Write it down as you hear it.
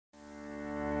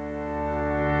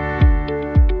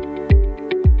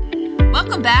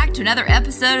Welcome back to another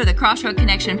episode of the Crossroad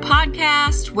Connection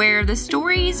podcast, where the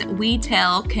stories we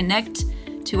tell connect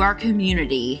to our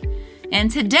community.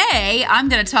 And today, I'm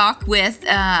going to talk with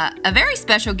a very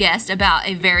special guest about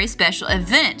a very special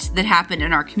event that happened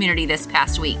in our community this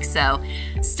past week. So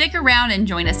stick around and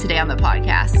join us today on the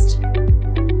podcast.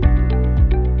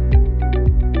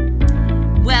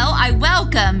 Well, I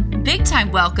big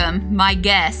time welcome, my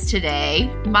guest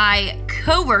today, my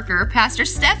co-worker, Pastor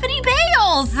Stephanie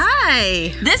Bales.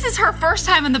 Hi. This is her first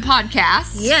time on the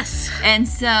podcast. Yes. And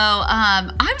so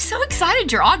I'm so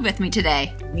excited you're on with me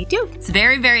today. Me too. It's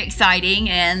very, very exciting.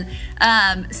 And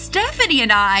Stephanie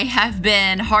and I have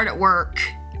been hard at work.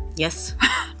 Yes.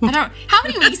 How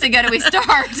many weeks ago did we start?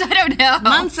 I don't know.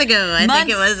 Months ago, I think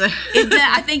it was.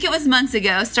 I think it was months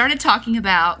ago. Started talking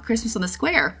about Christmas on the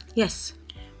Square. Yes.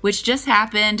 Which just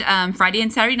happened Friday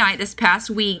and Saturday night this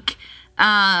past week.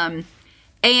 And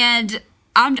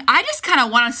I just kind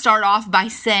of want to start off by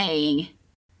saying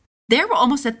there were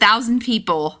almost 1,000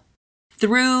 people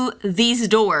through these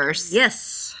doors.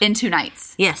 Yes. In 2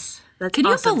 nights. Yes. That's Can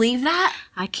awesome. you believe that?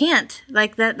 I can't.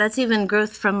 Like that's even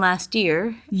growth from last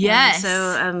year. Yes. And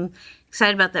so I'm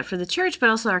excited about that for the church, but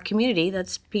also our community.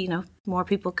 That's, more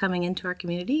people coming into our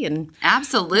community and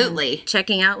absolutely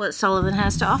checking out what Sullivan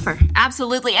has to offer.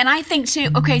 Absolutely. And I think too,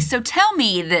 okay, so tell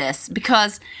me this,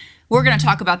 because we're going to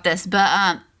talk about this,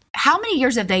 but how many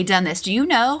years have they done this? Do you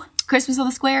know? Christmas on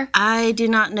the Square? I do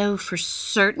not know for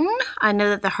certain. I know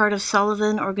that the Heart of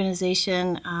Sullivan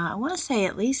organization, I want to say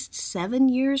at least 7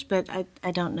 years, but I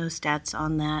don't know stats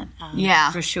on that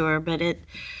for sure. But it,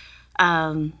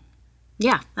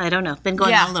 I don't know. Been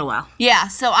going on a little while. Yeah,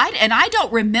 so I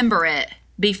don't remember it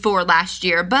before last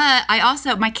year, but I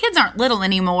also, my kids aren't little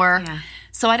anymore,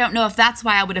 so I don't know if that's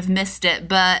why I would have missed it.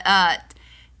 But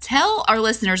tell our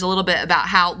listeners a little bit about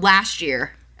how last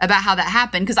year, about how that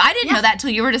happened, because I didn't know that till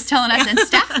you were just telling us in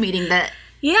staff meeting that.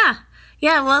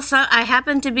 Yeah, well, so I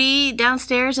happened to be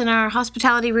downstairs in our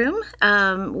hospitality room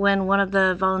when one of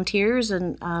the volunteers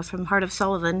from Heart of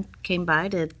Sullivan came by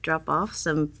to drop off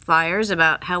some flyers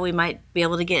about how we might be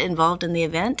able to get involved in the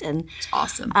event. And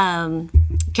awesome.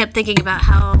 Kept thinking about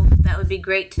how that would be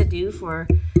great to do for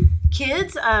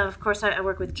kids. Of course, I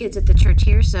work with kids at the church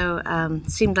here, so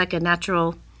seemed like a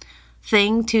natural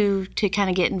thing to kind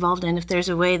of get involved in. If there's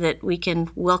a way that we can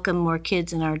welcome more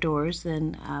kids in our doors,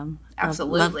 then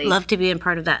absolutely love to be a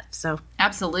part of that. So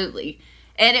absolutely.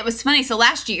 And it was funny. So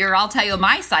last year, I'll tell you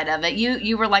my side of it.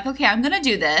 You were like, okay, I'm going to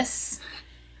do this,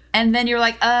 and then you're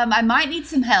like, I might need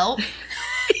some help.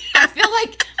 I feel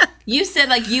like you said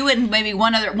like you and maybe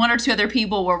one or two other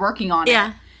people were working on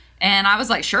it. And I was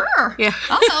like, sure,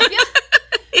 I'll help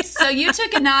you. So you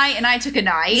took a night and I took a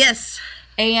night. Yes.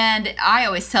 And I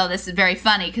always tell this is very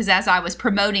funny because as I was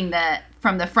promoting that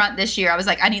from the front this year, I was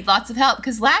like, I need lots of help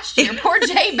because last year, poor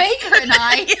Jay Baker and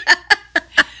I,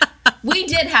 we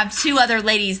did have 2 other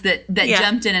ladies that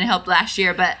jumped in and helped last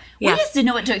year, but we just didn't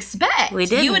know what to expect. We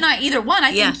didn't. You and I, either one,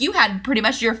 I think you had pretty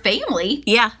much your family.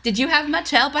 Yeah. Did you have much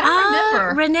help? I don't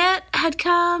remember. Renette had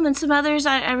come and some others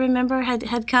I remember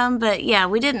had come, but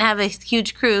we didn't have a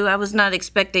huge crew. I was not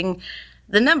expecting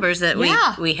the numbers that we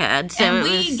had. So and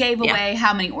we gave away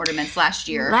how many ornaments last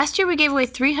year? Last year we gave away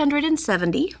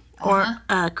 370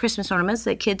 Christmas ornaments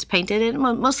that kids painted. And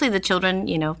mostly the children,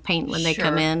 paint when they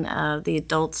come in. The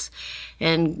adults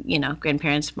and,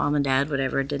 grandparents, mom and dad,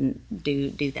 whatever, didn't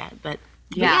do that. But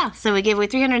so we gave away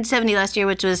 370 last year,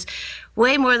 which was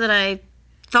way more than I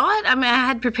thought. I mean, I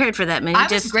had prepared for that many. I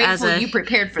was grateful you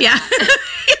prepared for that.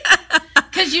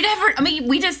 Because you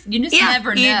just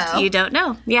never know. You don't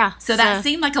know. Yeah. So that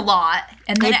seemed like a lot.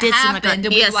 And then it happened.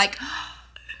 And we were like,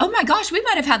 oh my gosh, we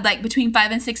might have had like between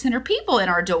 500 and 600 people in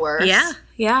our doors.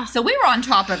 Yeah. So we were on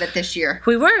top of it this year.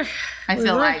 We were. I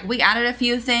feel like we added a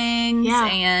few things. Yeah.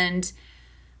 And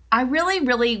I really,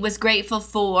 really was grateful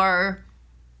for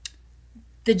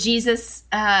the Jesus,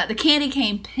 the candy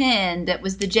cane pin that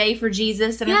was the J for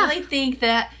Jesus. And I really think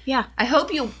that, I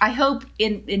hope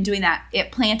in doing that,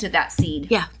 it planted that seed.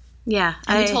 Yeah.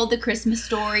 And we told the Christmas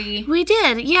story. We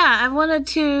did. Yeah. I wanted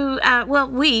to,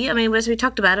 as we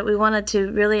talked about it, we wanted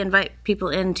to really invite people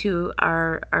into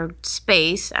our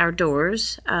space, our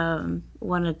doors,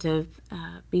 wanted to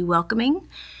be welcoming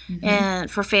and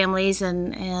for families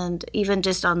and even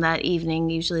just on that evening,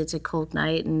 usually it's a cold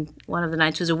night and one of the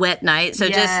nights was a wet night. So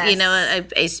just,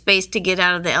 a space to get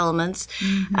out of the elements.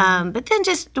 But then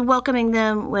just welcoming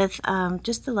them with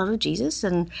just the love of Jesus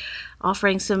and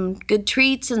offering some good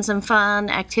treats and some fun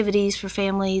activities for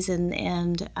families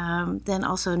and then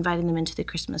also inviting them into the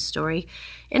Christmas story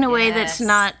in a way that's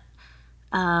not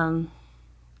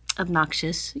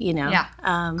obnoxious, Yeah.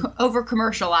 Over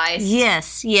commercialized.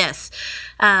 Yes, yes.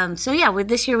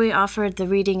 This year we offered the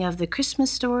reading of the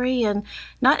Christmas story, and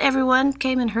not everyone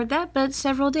came and heard that, but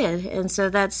several did. And so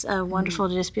that's wonderful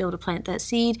to just be able to plant that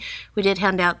seed. We did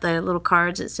hand out the little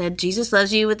cards that said, Jesus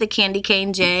loves you, with the candy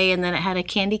cane J, and then it had a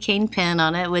candy cane pin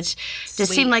on it, which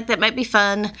just seemed like that might be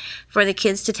fun for the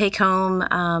kids to take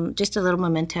home, just a little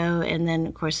memento. And then,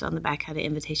 of course, on the back had an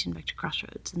invitation back to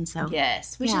Crossroads. And so,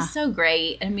 yes, which is so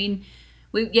great. I mean,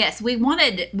 we want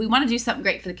to do something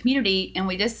great for the community, and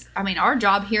our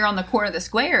job here on the corner of the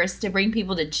square is to bring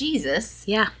people to Jesus.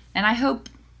 Yeah. And I hope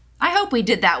we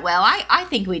did that well. I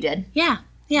think we did. Yeah.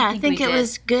 Yeah, I think it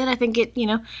was good. I think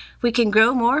we can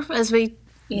grow more as we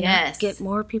get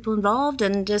more people involved,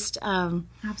 and just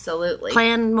absolutely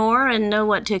plan more and know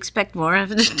what to expect more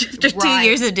after 2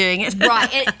 years of doing it.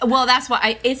 Right. That's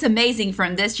why it's amazing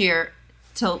from last year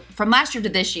to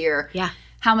this year. Yeah.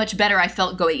 How much better I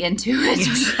felt going into it,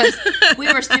 because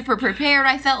we were super prepared,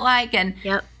 I felt like. And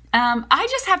yep. I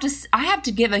have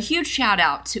to give a huge shout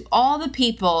out to all the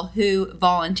people who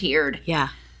volunteered. Yeah.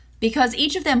 Because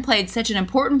each of them played such an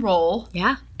important role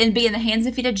in being the hands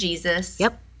and feet of Jesus.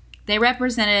 Yep. They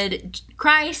represented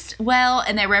Christ well,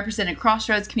 and they represented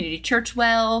Crossroads Community Church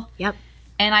well. Yep.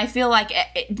 And I feel like,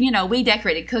 we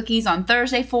decorated cookies on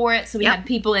Thursday for it, so we had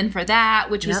people in for that,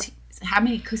 which was... how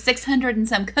many, 600 and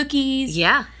some cookies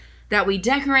that we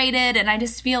decorated. And I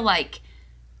just feel like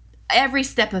every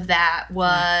step of that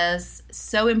was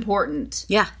so important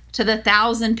to the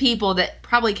 1,000 people that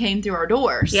probably came through our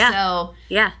doors. So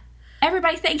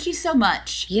everybody, thank you so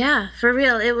much. Yeah, for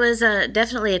real. It was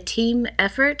definitely a team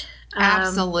effort.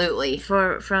 Absolutely.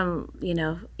 From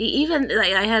even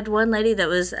like I had one lady that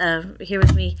was here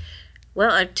with me.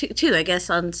 Well, two, I guess,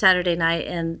 on Saturday night,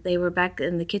 and they were back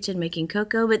in the kitchen making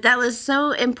cocoa. But that was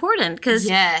so important because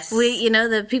we,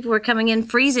 the people were coming in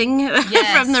freezing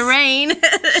from the rain.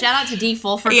 Shout out to Dee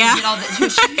Fulford.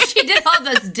 She did all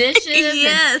those dishes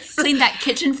and cleaned that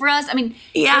kitchen for us. I mean,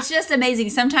 it's just amazing.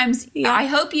 Sometimes I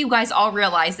hope you guys all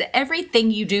realize that everything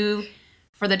you do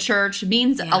for the church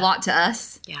means a lot to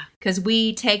us. Yeah. Because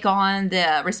we take on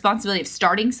the responsibility of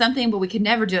starting something, but we can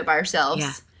never do it by ourselves.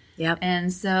 Yeah. Yep.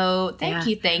 And so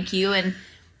thank you. And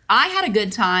I had a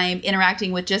good time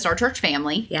interacting with just our church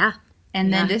family. Yeah.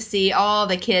 And then to see all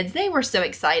the kids, they were so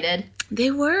excited.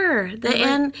 They were.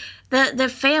 And the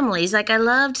families, like I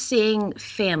loved seeing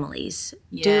families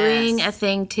doing a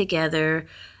thing together.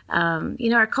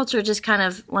 Our culture just kind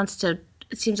of wants to,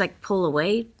 it seems like, pull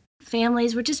away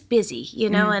families. We're just busy,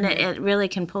 and it really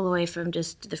can pull away from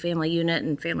just the family unit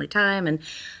and family time. And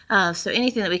so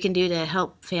anything that we can do to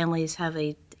help families have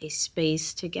a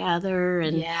space to gather,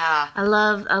 and I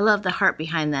love the heart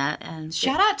behind that. And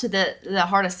shout out to the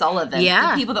Heart of Sullivan,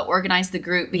 the people that organized the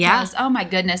group, because oh my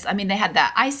goodness, I mean, they had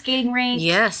that ice skating rink,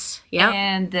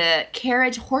 and the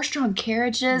horse-drawn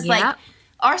carriages. Like,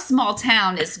 our small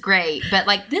town is great, but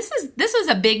like this was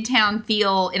a big town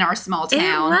feel in our small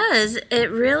town.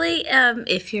 It really,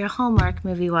 if you're a Hallmark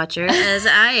movie watcher, as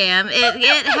I am,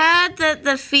 it had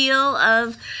the feel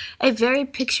of a very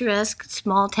picturesque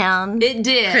small town. It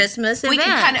did. Christmas event. We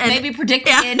can kind of maybe predict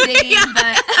the ending,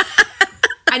 but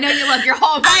I know you love your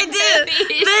Hallmark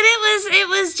movies. But it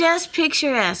was just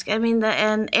picturesque. I mean,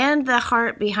 and the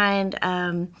heart behind.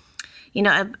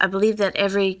 I believe that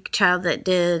every child that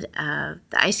did the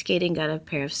ice skating got a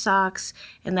pair of socks,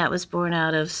 and that was born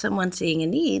out of someone seeing a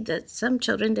need that some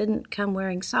children didn't come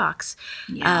wearing socks.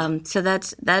 Yeah. So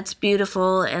that's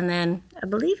beautiful. And then I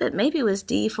believe it was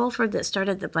Dee Fulford that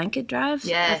started the blanket drive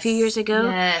a few years ago.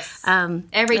 Yes.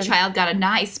 Every child got a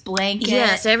nice blanket.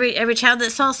 Yes, every child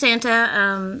that saw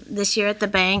Santa this year at the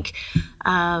bank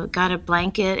got a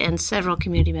blanket, and several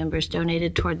community members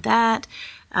donated toward that.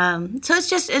 So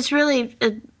it's really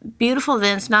a beautiful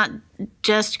event. It's not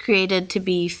just created to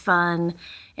be fun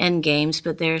and games,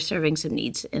 but they're serving some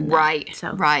needs in that. Right.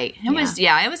 So, right.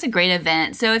 It was a great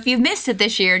event. So if you've missed it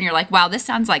this year and you're like, wow, this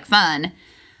sounds like fun,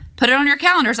 put it on your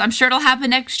calendars. I'm sure it'll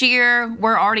happen next year.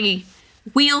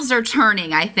 Wheels are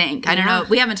turning, I think. I don't know.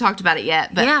 We haven't talked about it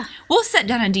yet, but we'll sit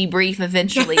down and debrief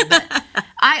eventually. But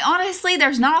I honestly,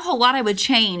 there's not a whole lot I would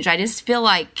change. I just feel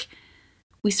like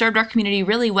we served our community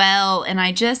really well, and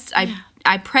I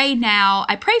pray now.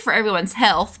 I pray for everyone's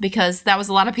health, because that was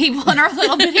a lot of people in our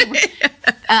little bitty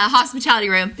hospitality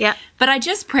room. Yeah. But I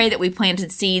just pray that we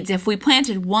planted seeds. If we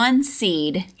planted one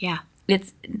seed,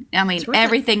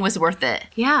 everything was worth it.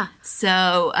 Yeah.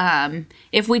 So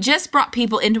if we just brought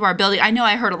people into our building, I know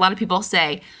I heard a lot of people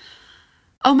say,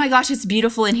 oh my gosh, it's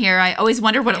beautiful in here. I always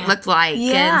wondered what it looked like.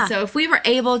 Yeah. And so if we were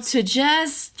able to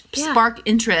just spark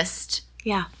interest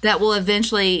Yeah. that will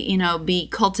eventually, be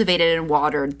cultivated and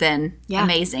watered, then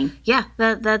amazing. Yeah,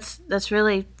 that's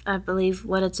really, I believe,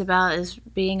 what it's about, is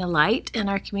being a light in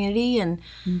our community and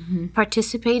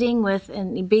participating with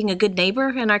and being a good neighbor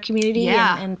in our community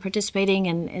and participating.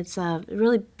 And it's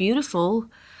really beautiful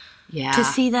to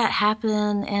see that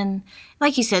happen. And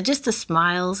like you said, just the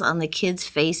smiles on the kids'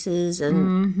 faces,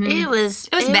 and it was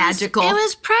magical. It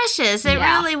was precious. It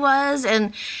really was.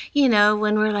 And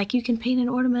when we're like, you can paint an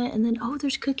ornament, and then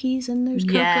there's cookies and there's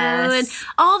cocoa and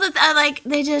all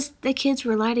that. The kids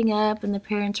were lighting up, and the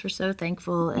parents were so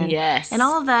thankful. And and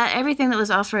all of that, everything that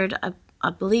was offered, I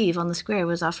believe, on the square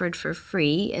was offered for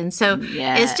free. And so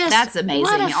it's just that's amazing.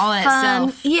 What a all in fun,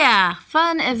 itself. Yeah,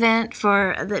 fun event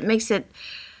that makes it.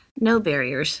 No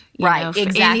barriers, for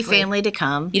any family to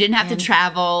come. You didn't have to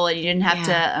travel, and you didn't have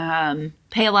to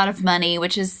pay a lot of money,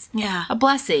 which is a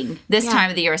blessing this time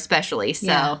of the year especially.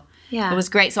 So it was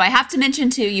great. So I have to mention,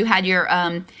 too, you had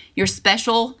your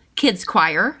special kids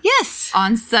choir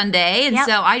on Sunday. And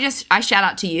so I shout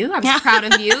out to you. I was proud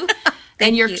of you.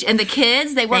 And the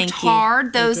kids, they worked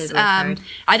hard. Those hard.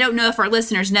 I don't know if our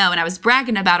listeners know, and I was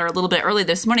bragging about her a little bit early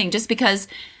this morning just because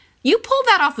you pulled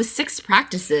that off with 6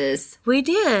 practices. We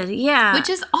did, yeah. Which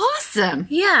is awesome.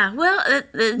 Yeah, well...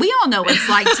 we all know what it's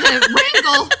like to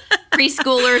wrangle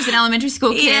preschoolers and elementary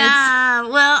school kids. Yeah,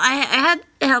 well, I had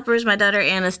helpers. My daughter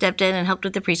Anna stepped in and helped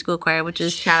with the preschool choir, which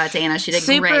was... Shout out to Anna. She did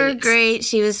super great.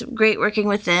 She was great working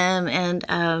with them. And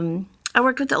I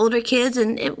worked with the older kids,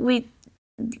 and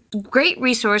great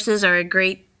resources are a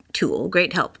great tool,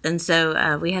 great help. And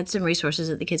so we had some resources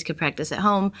that the kids could practice at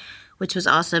home, which was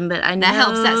awesome. But I know that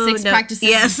helps that 6 practices.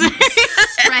 Yes.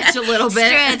 Stretch a little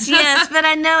bit. Yes. But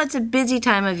I know it's a busy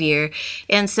time of year,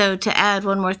 and so to add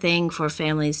one more thing for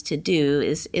families to do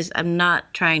is I'm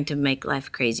not trying to make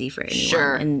life crazy for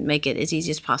anyone and make it as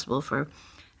easy as possible for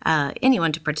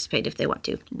anyone to participate if they want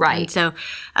to. Right. And so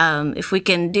if we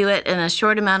can do it in a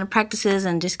short amount of practices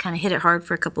and just kind of hit it hard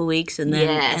for a couple of weeks, and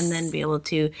then be able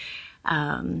to.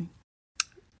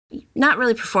 Not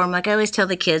really perform. Like I always tell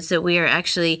the kids that we are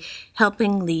actually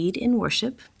helping lead in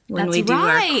worship when we do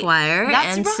our choir.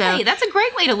 That's right. So, that's a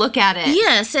great way to look at it.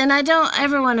 Yes, and I don't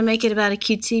ever want to make it about a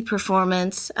cutesy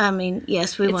performance. I mean,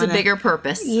 yes, it's a bigger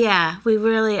purpose. Yeah,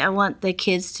 I want the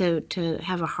kids to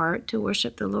have a heart to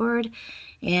worship the Lord,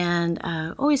 and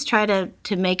always try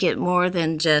to make it more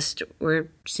than just we're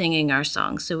singing our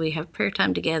songs. So we have prayer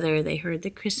time together. They heard the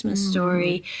Christmas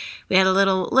story. We had a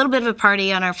little bit of a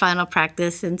party on our final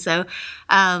practice, and so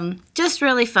just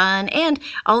really fun. And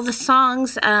all the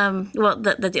songs,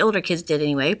 that the older kids did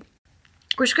anyway,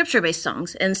 were scripture-based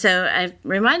songs. And so I'm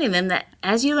reminding them that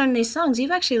as you learn these songs,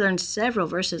 you've actually learned several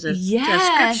verses of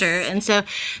scripture.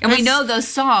 And we know those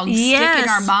songs stick in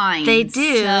our minds. They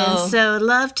do. And so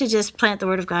love to just plant the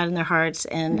word of God in their hearts,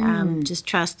 and just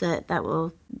trust that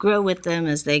will grow with them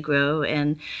as they grow,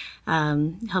 and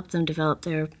help them develop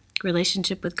their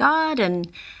relationship with God. And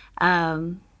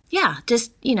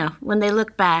just, when they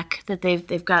look back, that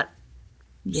they've got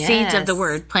seeds of the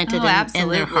word planted in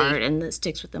their heart, and that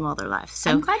sticks with them all their life.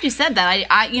 So I'm glad you said that.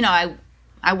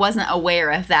 I wasn't aware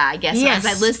of that, I guess, as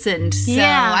I listened. So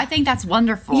I think that's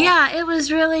wonderful. Yeah, it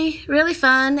was really, really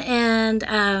fun. And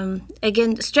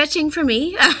again, stretching for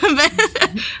me,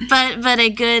 but a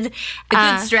good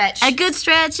stretch. A good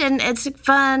stretch, and it's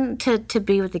fun to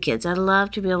be with the kids. I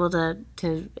love to be able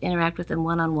to interact with them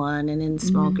one-on-one and in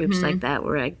small groups like that,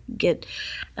 where I get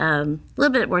a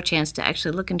little bit more chance to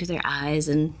actually look into their eyes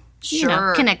and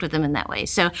connect with them in that way.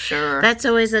 So that's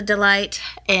always a delight,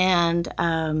 and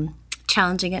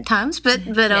challenging at times, but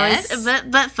always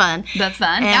but fun. But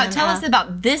fun. And, now tell us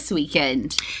about this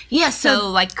weekend. Yes, so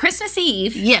like Christmas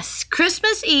Eve. Yes,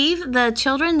 Christmas Eve. The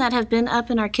children that have been up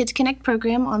in our Kids Connect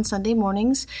program on Sunday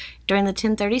mornings during the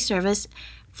 10:30 service,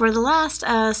 for the last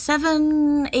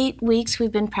 7-8 weeks,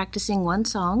 we've been practicing one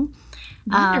song.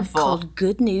 Wonderful. Called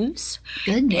Good News.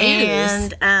 Good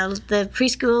News. And the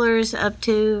preschoolers up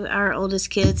to our oldest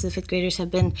kids, the 5th graders,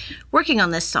 have been working on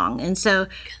this song. And so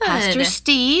Pastor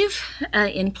Steve,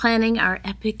 in planning our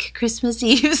epic Christmas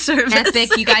Eve service.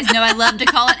 Epic. You guys know I love to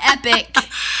call it epic.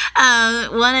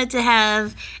 Wanted to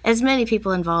have as many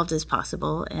people involved as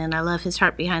possible. And I love his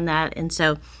heart behind that. And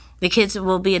so the kids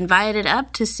will be invited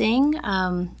up to sing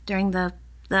during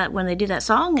when they do that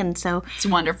song, and so it's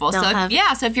wonderful. So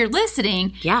if you're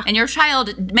listening, and your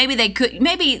child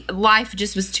maybe life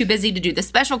just was too busy to do the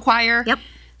special choir. Yep.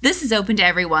 this is open to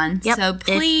everyone. Yep. So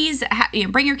please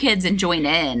bring your kids and join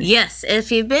in. Yes.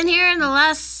 If you've been here in the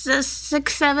last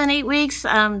 6, 7, 8 weeks,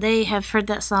 they have heard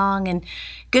that song. And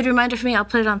good reminder for me, I'll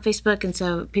put it on Facebook. And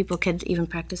so people could even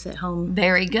practice at home.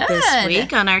 Very good. This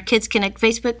week on our Kids Connect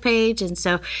Facebook page. And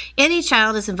so any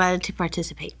child is invited to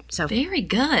participate. So very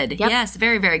good. Yep. Yes,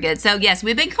 very, very good. So yes,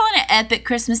 we've been calling it Epic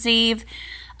Christmas Eve.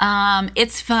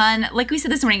 It's fun. Like we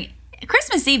said this morning,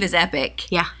 Christmas Eve is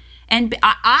epic. Yeah. And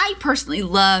I personally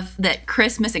love that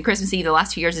Christmas and Christmas Eve the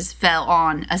last 2 years has fell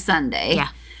on a Sunday. Yeah.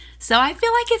 So I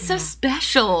feel like it's so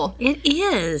special. It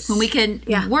is. When we can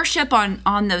worship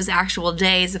on those actual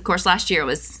days. Of course, last year it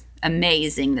was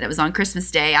amazing that it was on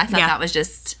Christmas Day. I thought that was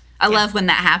just, I love when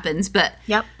that happens. But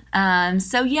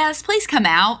so yes, please come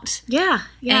out. Yeah.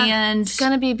 And it's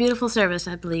going to be a beautiful service,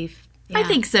 I believe. Yeah. I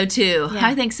think so too.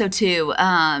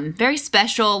 Very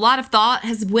special. A lot of thought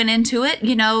has went into it.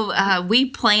 You know, we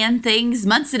plan things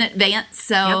months in advance.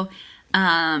 So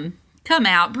come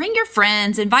out, bring your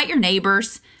friends, invite your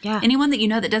neighbors. Yeah. Anyone that you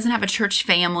know that doesn't have a church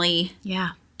family. Yeah.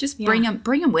 Just bring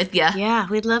them with you. Yeah,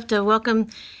 we'd love to welcome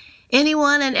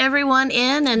anyone and everyone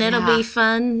in, and it'll be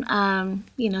fun.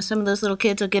 You know, some of those little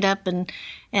kids will get up and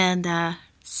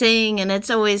sing, and it's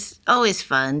always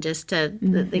fun. Just to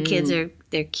the kids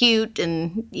they're cute,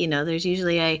 and you know, there's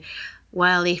usually a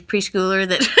wily preschooler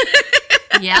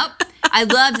that. Yep. I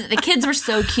loved it. The kids were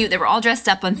so cute. They were all dressed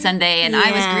up on Sunday, and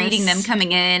I was greeting them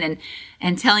coming in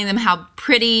and telling them how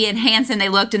pretty and handsome they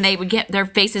looked, and their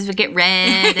faces would get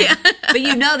red. But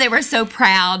you know, they were so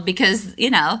proud because, you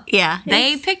know,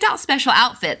 they picked out special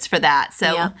outfits for that.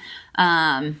 So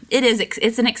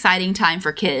it's an exciting time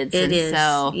for kids. It is.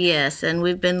 So, yes, and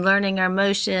we've been learning our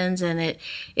motions, and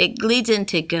it leads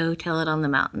into Go Tell It on the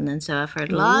Mountain. And so I've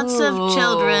heard lots of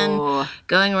children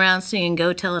going around singing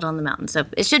Go Tell It on the Mountain. So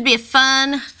it should be a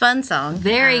fun song.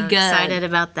 Very good. Excited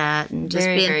about that, and just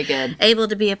very good. Able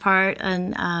to be a part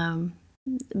and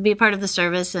be a part of the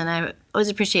service. And I always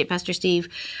appreciate Pastor Steve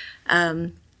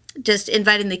just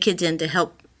inviting the kids in to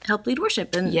help lead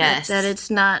worship, and that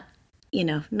it's not, you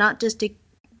know, not just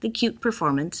the cute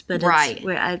performance, but it's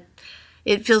where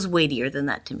it feels weightier than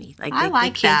that to me. Like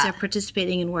the kids are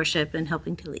participating in worship and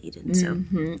helping to lead, and so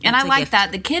and I like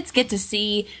that the kids get to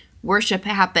see worship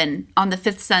happen on the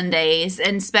fifth Sundays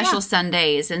and special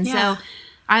Sundays, and so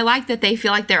I like that they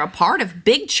feel like they're a part of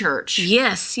big church.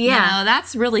 Yes, yeah, you know,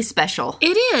 that's really special.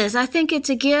 It is. I think it's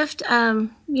a gift.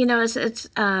 You know, it's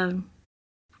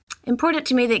important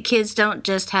to me that kids don't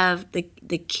just have the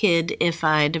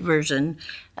kid-ified version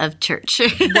of church,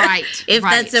 right? If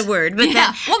that's a word, but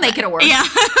we'll make it a word. Yeah,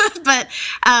 but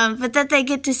that they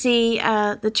get to see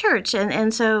the church,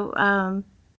 and so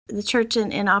the church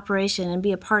in operation, and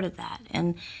be a part of that,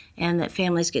 and that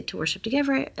families get to worship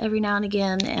together every now and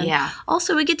again, and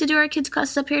also we get to do our kids'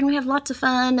 classes up here, and we have lots of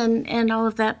fun and all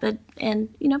of that. But you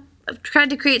know, I've tried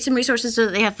to create some resources so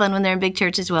that they have fun when they're in big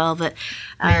church as well. But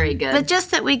very good. But just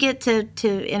that we get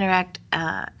to interact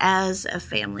as a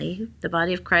family, the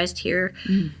body of Christ here,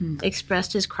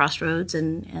 expressed as Crossroads,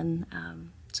 and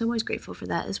so I'm always grateful for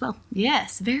that as well.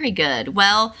 Yes, very good.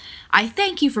 Well, I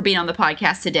thank you for being on the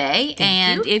podcast today.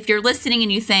 Thank you. If you're listening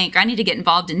and you think, I need to get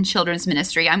involved in children's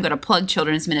ministry, I'm going to plug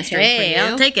children's ministry for you.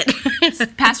 I'll take it.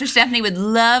 Pastor Stephanie would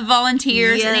love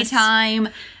volunteers anytime.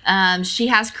 She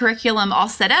has curriculum all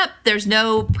set up. There's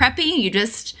no prepping. You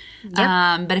just,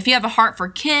 but if you have a heart for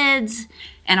kids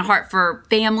and a heart for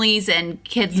families and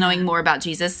kids knowing more about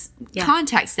Jesus,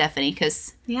 contact Stephanie,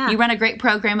 because you run a great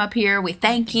program up here. We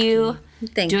thank you.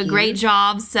 Thank you. Do a great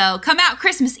job. So come out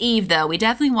Christmas Eve, though. We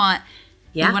definitely want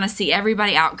we want to see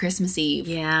everybody out Christmas Eve.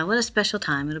 Yeah, what a special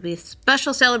time. It'll be a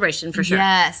special celebration for sure.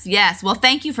 Yes, yes. Well,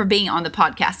 thank you for being on the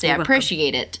podcast today. I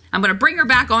appreciate it. I'm going to bring her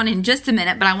back on in just a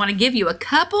minute, but I want to give you a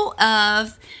couple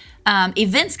of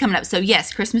events coming up. So,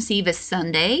 yes, Christmas Eve is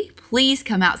Sunday. Please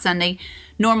come out Sunday.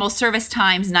 Normal service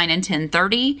times 9 and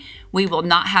 10:30. We will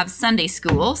not have Sunday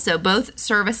school, so both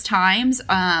service times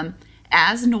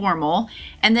as normal.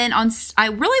 And then I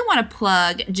really want to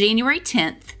plug January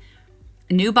 10th,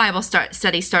 new Bible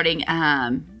study starting.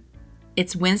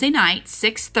 It's Wednesday night,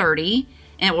 6:30,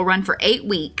 and it will run for 8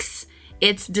 weeks.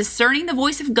 It's Discerning the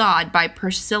Voice of God by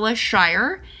Priscilla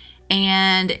Shire.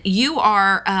 And you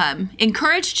are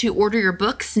encouraged to order your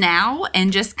books now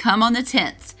and just come on the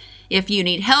 10th. If you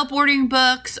need help ordering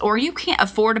books, or you can't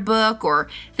afford a book, or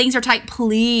things are tight,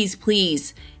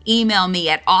 please email me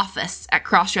at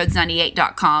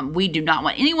office@crossroads98.com. We do not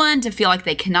want anyone to feel like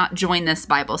they cannot join this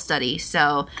Bible study.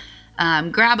 So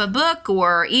grab a book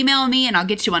or email me and I'll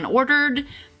get you one ordered.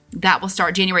 That will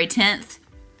start January 10th.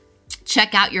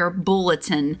 Check out your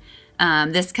bulletin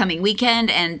this coming weekend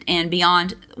and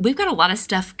beyond. We've got a lot of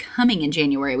stuff coming in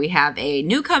January. We have a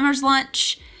newcomers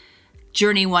lunch,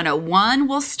 Journey 101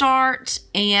 will start,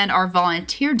 and our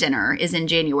volunteer dinner is in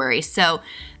January. So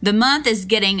the month is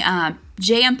getting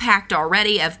jam-packed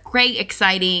already of great,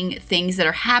 exciting things that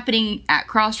are happening at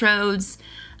Crossroads.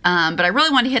 But I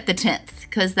really want to hit the 10th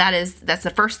because that's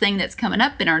the first thing that's coming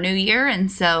up in our new year.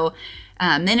 And so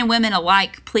men and women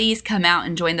alike, please come out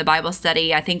and join the Bible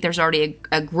study. I think there's already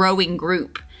a growing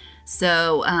group.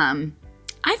 So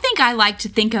I think I like to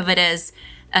think of it as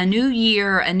a new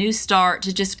year, a new start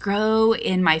to just grow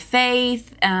in my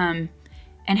faith. And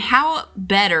how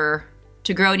better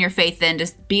to grow in your faith than to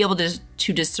be able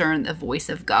to discern the voice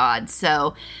of God.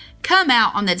 So come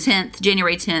out on the 10th,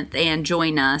 January 10th, and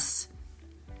join us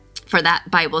for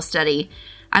that Bible study.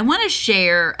 I want to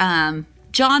share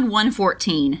John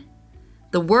 1:14.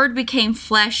 The Word became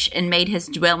flesh and made his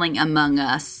dwelling among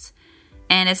us.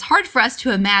 And it's hard for us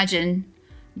to imagine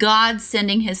God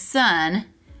sending his son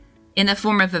in the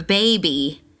form of a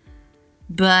baby,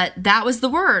 but that was the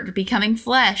Word becoming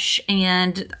flesh,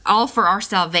 and all for our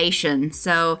salvation.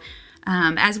 So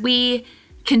as we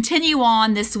continue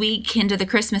on this week into the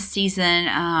Christmas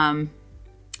season,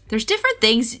 there's different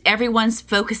things everyone's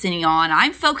focusing on.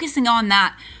 I'm focusing on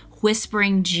that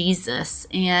whispering Jesus,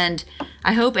 and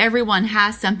I hope everyone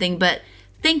has something, but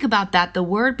think about that. The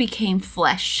Word became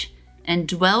flesh and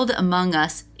dwelled among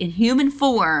us in human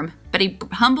form, but he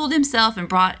humbled himself and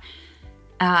brought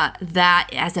that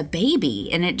as a baby.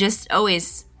 And it just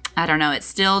always, I don't know, it's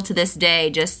still to this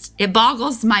day, it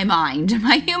boggles my mind.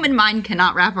 My human mind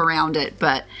cannot wrap around it.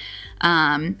 But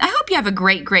I hope you have a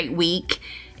great, great week.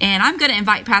 And I'm going to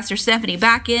invite Pastor Stephanie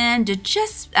back in to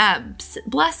just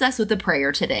bless us with a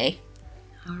prayer today.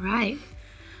 All right.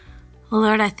 Well,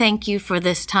 Lord, I thank you for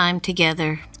this time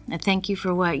together. I thank you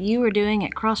for what you are doing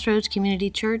at Crossroads Community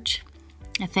Church.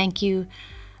 I thank you,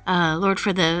 Lord,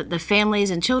 for the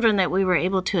families and children that we were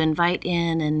able to invite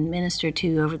in and minister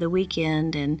to over the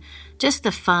weekend, and just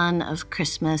the fun of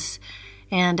Christmas.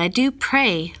 And I do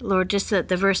pray, Lord, just that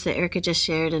the verse that Erica just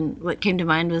shared, and what came to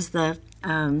mind was the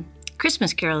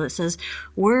Christmas carol that says,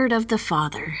 "Word of the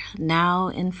Father, now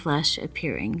in flesh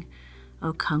appearing.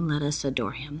 Oh, come, let us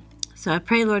adore him." So I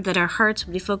pray, Lord, that our hearts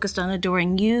will be focused on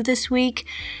adoring you this week,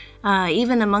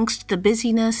 even amongst the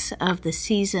busyness of the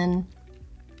season,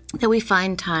 that we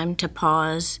find time to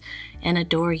pause and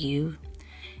adore you.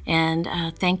 And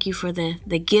thank you for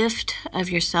the gift of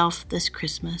yourself this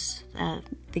Christmas,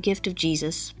 the gift of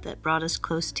Jesus that brought us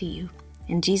close to you.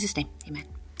 In Jesus' name, amen.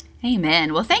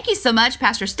 Amen. Well, thank you so much,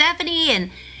 Pastor Stephanie. And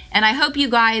I hope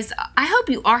you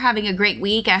are having a great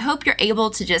week. I hope you're able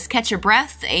to just catch your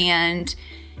breath and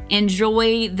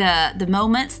enjoy the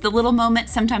moments, the little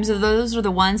moments. Sometimes those are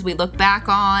the ones we look back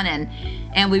on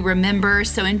and we remember.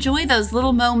 So enjoy those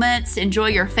little moments. Enjoy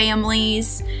your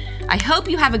families. I hope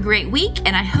you have a great week,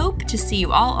 and I hope to see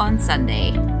you all on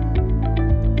Sunday.